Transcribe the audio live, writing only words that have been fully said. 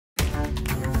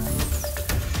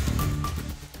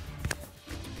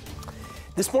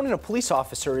This morning, a police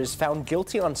officer is found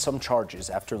guilty on some charges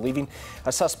after leaving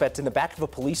a suspect in the back of a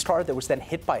police car that was then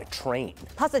hit by a train.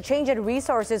 Plus, a change in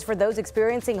resources for those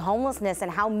experiencing homelessness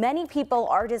and how many people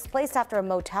are displaced after a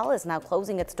motel is now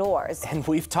closing its doors. And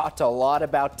we've talked a lot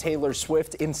about Taylor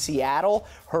Swift in Seattle.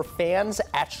 Her fans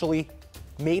actually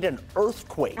made an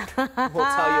earthquake. We'll tell you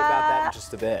about that in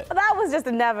just a bit. That was just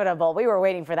inevitable. We were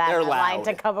waiting for that headline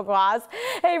to come across.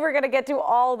 Hey, we're going to get to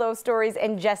all those stories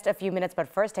in just a few minutes, but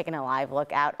first taking a live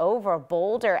look out over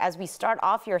Boulder as we start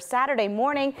off your Saturday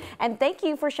morning. And thank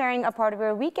you for sharing a part of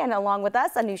your weekend along with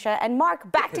us, Anusha and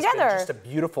Mark, back together. It's been just a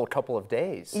beautiful couple of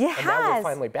days. Yes. And now we're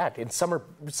finally back. In summer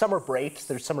breaks,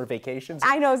 there's summer vacations.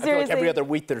 I know, seriously. I feel like every other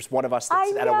week there's one of us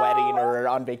that's at a wedding or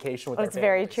on vacation with our families. It's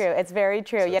very true. It's very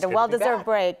true. You had a well-deserved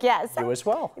break. Yes. You as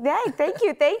well. Yeah, thank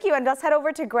you. Thank you. And let's head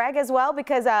over to Greg as well,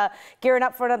 because gearing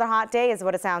up for another hot day is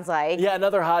what it sounds like. Yeah,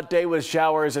 another hot day with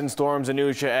showers and storms,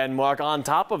 Anusha and Mark. On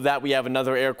top of that, we have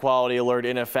another air quality alert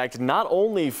in effect, not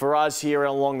only for us here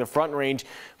along the Front Range,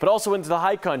 but also into the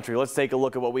high country. Let's take a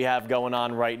look at what we have going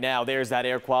on right now. There's that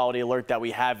air quality alert that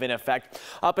we have in effect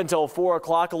up until 4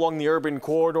 o'clock along the urban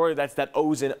corridor. That's that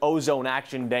ozone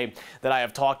action day that I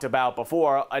have talked about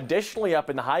before. Additionally, up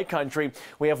in the high country,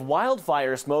 we have wildfire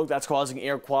smoke that's causing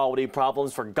air quality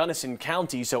problems for Gunnison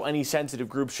County, so any sensitive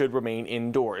groups should remain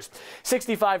indoors.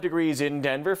 65 degrees in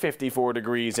Denver, 54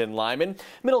 degrees in Lyman,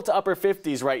 middle to upper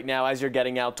 50s right now as you're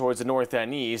getting out towards the north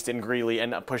and east in Greeley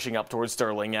and pushing up towards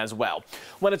Sterling as well.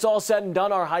 When it's all said and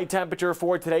done, our high temperature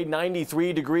for today,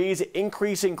 93 degrees,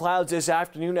 increasing clouds this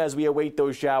afternoon as we await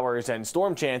those showers and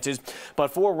storm chances. But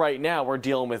for right now, we're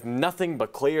dealing with nothing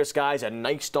but clear skies, a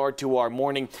nice start to our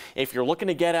morning. If you're looking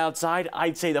to get outside,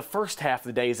 I'd say the first half of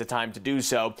the day is the time to do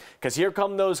so, because here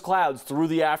come those clouds through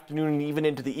the afternoon and even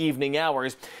into the evening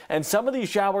hours. And some of these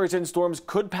showers and storms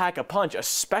could pack a punch,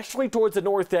 especially towards the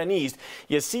north and east.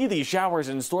 You see these showers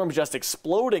and storms just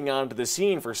exploding onto the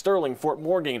scene for Sterling, Fort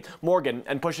Morgan,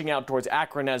 and pushing out towards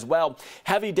Akron as well.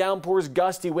 Heavy downpours,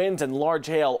 gusty winds, and large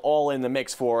hail all in the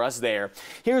mix for us there.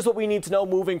 Here's what we need to know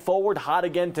moving forward. Hot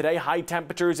again today. High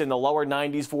temperatures in the lower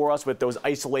 90s for us with those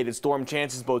isolated storm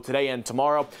chances both today and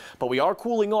tomorrow. But we are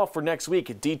cooling off for next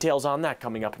week. Details on that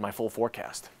coming up in my full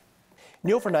forecast.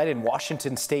 Overnight in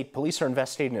Washington State, police are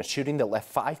investigating a shooting that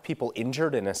left 5 people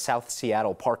injured in a South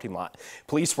Seattle parking lot.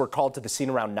 Police were called to the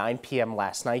scene around 9 p.m.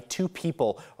 last night. 2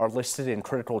 people are listed in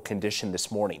critical condition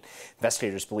this morning.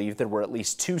 Investigators believe there were at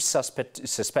least 2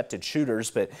 suspected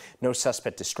shooters, but no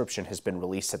suspect description has been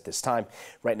released at this time.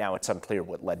 Right now, it's unclear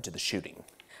what led to the shooting.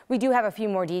 We do have a few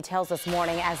more details this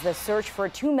morning as the search for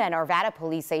 2 men Arvada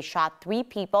police say shot 3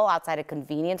 people outside a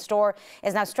convenience store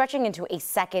is now stretching into a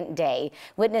second day.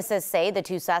 Witnesses say the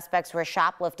 2 suspects were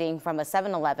shoplifting from a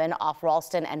 7-Eleven off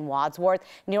Ralston and Wadsworth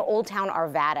near Old Town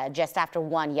Arvada just after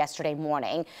 1 yesterday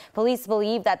morning. Police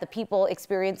believe that the people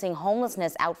experiencing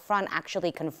homelessness out front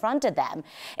actually confronted them.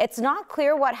 It's not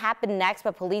clear what happened next,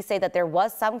 but police say that there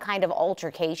was some kind of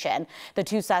altercation. The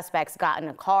 2 suspects got in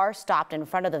a car, stopped in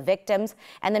front of the victims,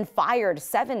 and then fired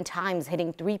 7 times,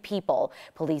 hitting 3 people.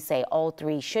 Police say all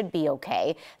 3 should be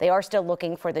okay. They are still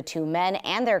looking for the 2 men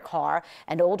and their car,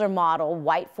 an older model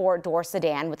white 4-door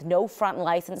sedan with no front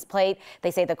license plate. They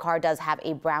say the car does have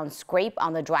a brown scrape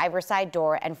on the driver's side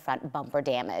door and front bumper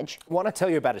damage. I want to tell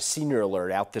you about a senior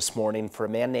alert out this morning for a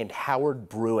man named Howard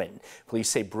Bruin. Police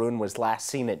say Bruin was last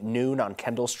seen at noon on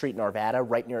Kendall Street in Arvada,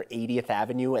 right near 80th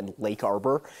Avenue and Lake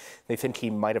Arbor. They think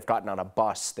he might have gotten on a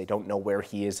bus. They don't know where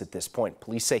he is at this point.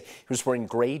 Police say he was wearing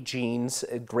gray jeans,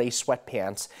 gray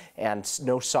sweatpants, and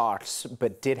no socks,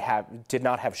 but did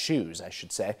not have shoes, I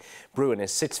should say. Bruin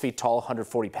is 6 feet tall,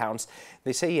 140 pounds.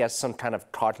 They say he has some kind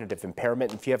of cognitive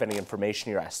impairment. If you have any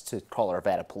information, you're asked to call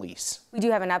Arvada police. We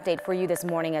do have an update for you this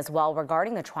morning as well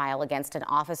regarding the trial against an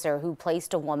officer who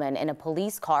placed a woman in a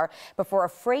police car before a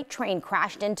freight train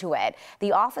crashed into it.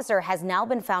 The officer has now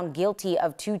been found guilty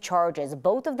of 2 charges,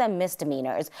 both of them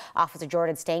misdemeanors. Officer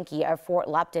Jordan Stanky of Fort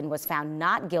Lupton was found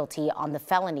not guilty on the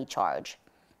felony charge.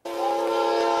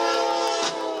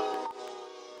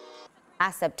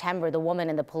 Last September, the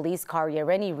woman in the police car,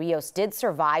 Yereni Rios, did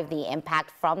survive the impact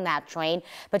from that train,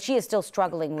 but she is still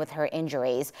struggling with her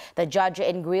injuries. The judge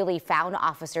in Greeley found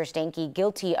Officer Stanky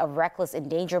guilty of reckless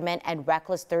endangerment and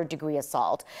reckless 3rd-degree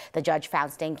assault. The judge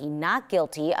found Stanky not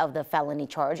guilty of the felony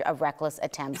charge of reckless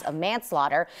attempts of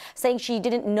manslaughter, saying she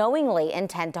didn't knowingly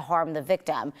intend to harm the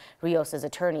victim. Rios's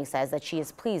attorney says that she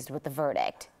is pleased with the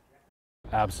verdict.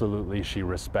 Absolutely, she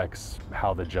respects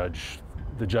how the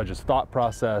judge's thought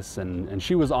process, and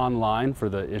she was online for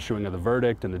the issuing of the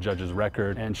verdict and the judge's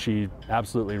record, and she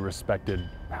absolutely respected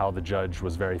how the judge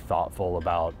was very thoughtful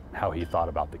about how he thought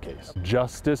about the case.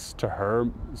 Justice to her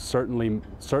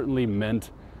certainly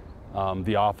meant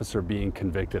the officer being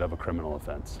convicted of a criminal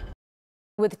offense.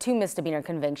 With 2 misdemeanor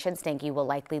convictions, Stanky will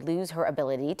likely lose her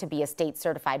ability to be a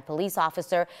state-certified police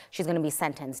officer. She's going to be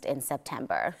sentenced in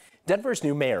September. Denver's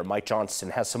new mayor, Mike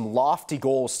Johnston, has some lofty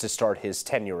goals to start his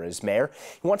tenure as mayor.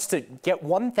 He wants to get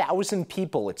 1,000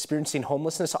 people experiencing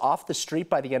homelessness off the street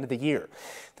by the end of the year.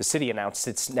 The city announced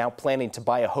it's now planning to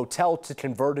buy a hotel to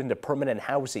convert into permanent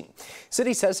housing. The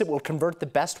city says it will convert the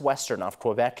Best Western off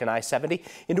Quebec and I-70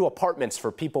 into apartments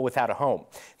for people without a home.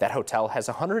 That hotel has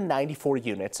 194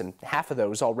 units, and half of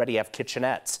those already have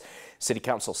kitchenettes. City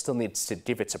Council still needs to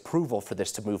give its approval for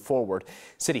this to move forward.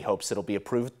 City hopes it'll be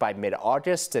approved by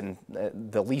mid-August, and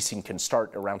the leasing can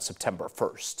start around September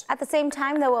 1st. At the same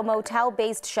time, though, a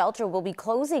motel-based shelter will be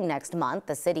closing next month.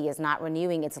 The city is not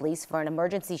renewing its lease for an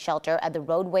emergency shelter at the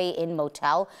Roadway Inn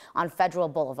Motel on Federal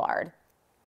Boulevard.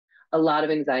 A lot of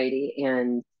anxiety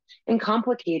and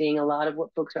complicating a lot of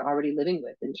what folks are already living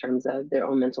with in terms of their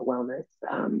own mental wellness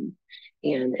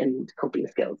and coping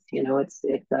skills. You know,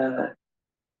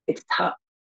 it's tough.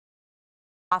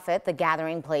 The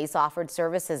Gathering Place offered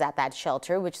services at that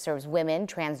shelter, which serves women,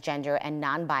 transgender, and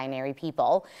non-binary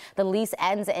people. The lease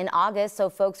ends in August, so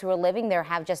folks who are living there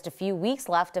have just a few weeks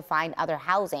left to find other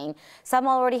housing. Some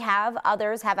already have,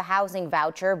 others have a housing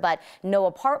voucher, but no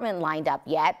apartment lined up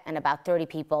yet, and about 30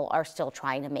 people are still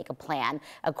trying to make a plan,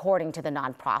 according to the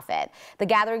nonprofit. The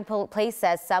Gathering Place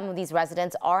says some of these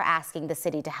residents are asking the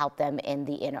city to help them in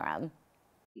the interim.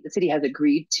 The city has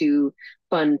agreed to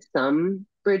fund some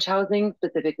bridge housing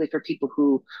specifically for people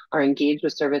who are engaged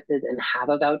with services and have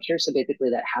a voucher, so basically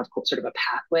that have sort of a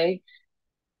pathway.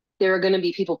 There are going to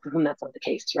be people for whom that's not the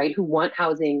case, right? Who want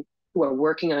housing, who are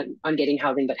working on getting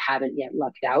housing but haven't yet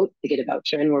lucked out to get a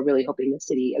voucher, and we're really hoping the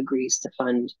city agrees to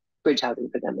fund bridge housing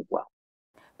for them as well.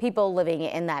 People living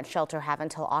in that shelter have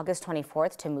until August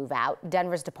 24th to move out.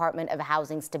 Denver's Department of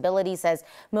Housing Stability says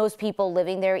most people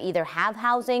living there either have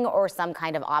housing or some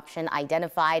kind of option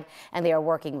identified, and they are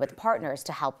working with partners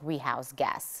to help rehouse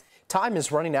guests. Time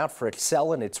is running out for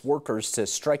Xcel and its workers to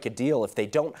strike a deal. If they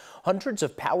don't, hundreds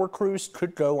of power crews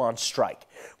could go on strike.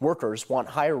 Workers want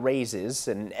higher raises,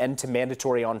 an end to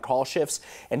mandatory on-call shifts,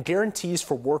 and guarantees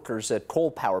for workers at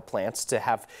coal power plants to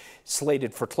have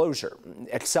slated for closure.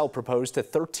 Xcel proposed a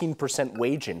 13%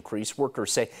 wage increase.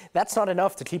 Workers say that's not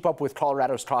enough to keep up with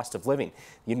Colorado's cost of living.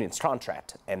 The union's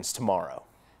contract ends tomorrow.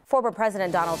 Former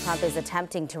President Donald Trump is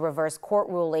attempting to reverse court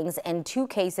rulings in 2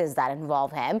 cases that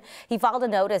involve him. He filed a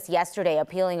notice yesterday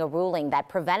appealing a ruling that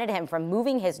prevented him from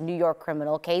moving his New York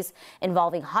criminal case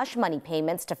involving hush money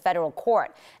payments to federal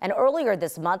court. And earlier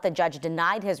this month, the judge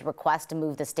denied his request to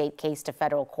move the state case to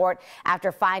federal court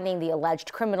after finding the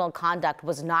alleged criminal conduct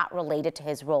was not related to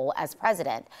his role as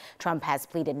president. Trump has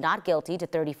pleaded not guilty to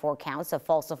 34 counts of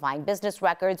falsifying business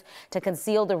records to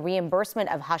conceal the reimbursement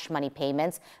of hush money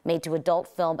payments made to adult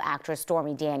film actress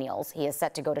Stormy Daniels. He is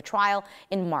set to go to trial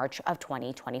in March of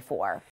 2024.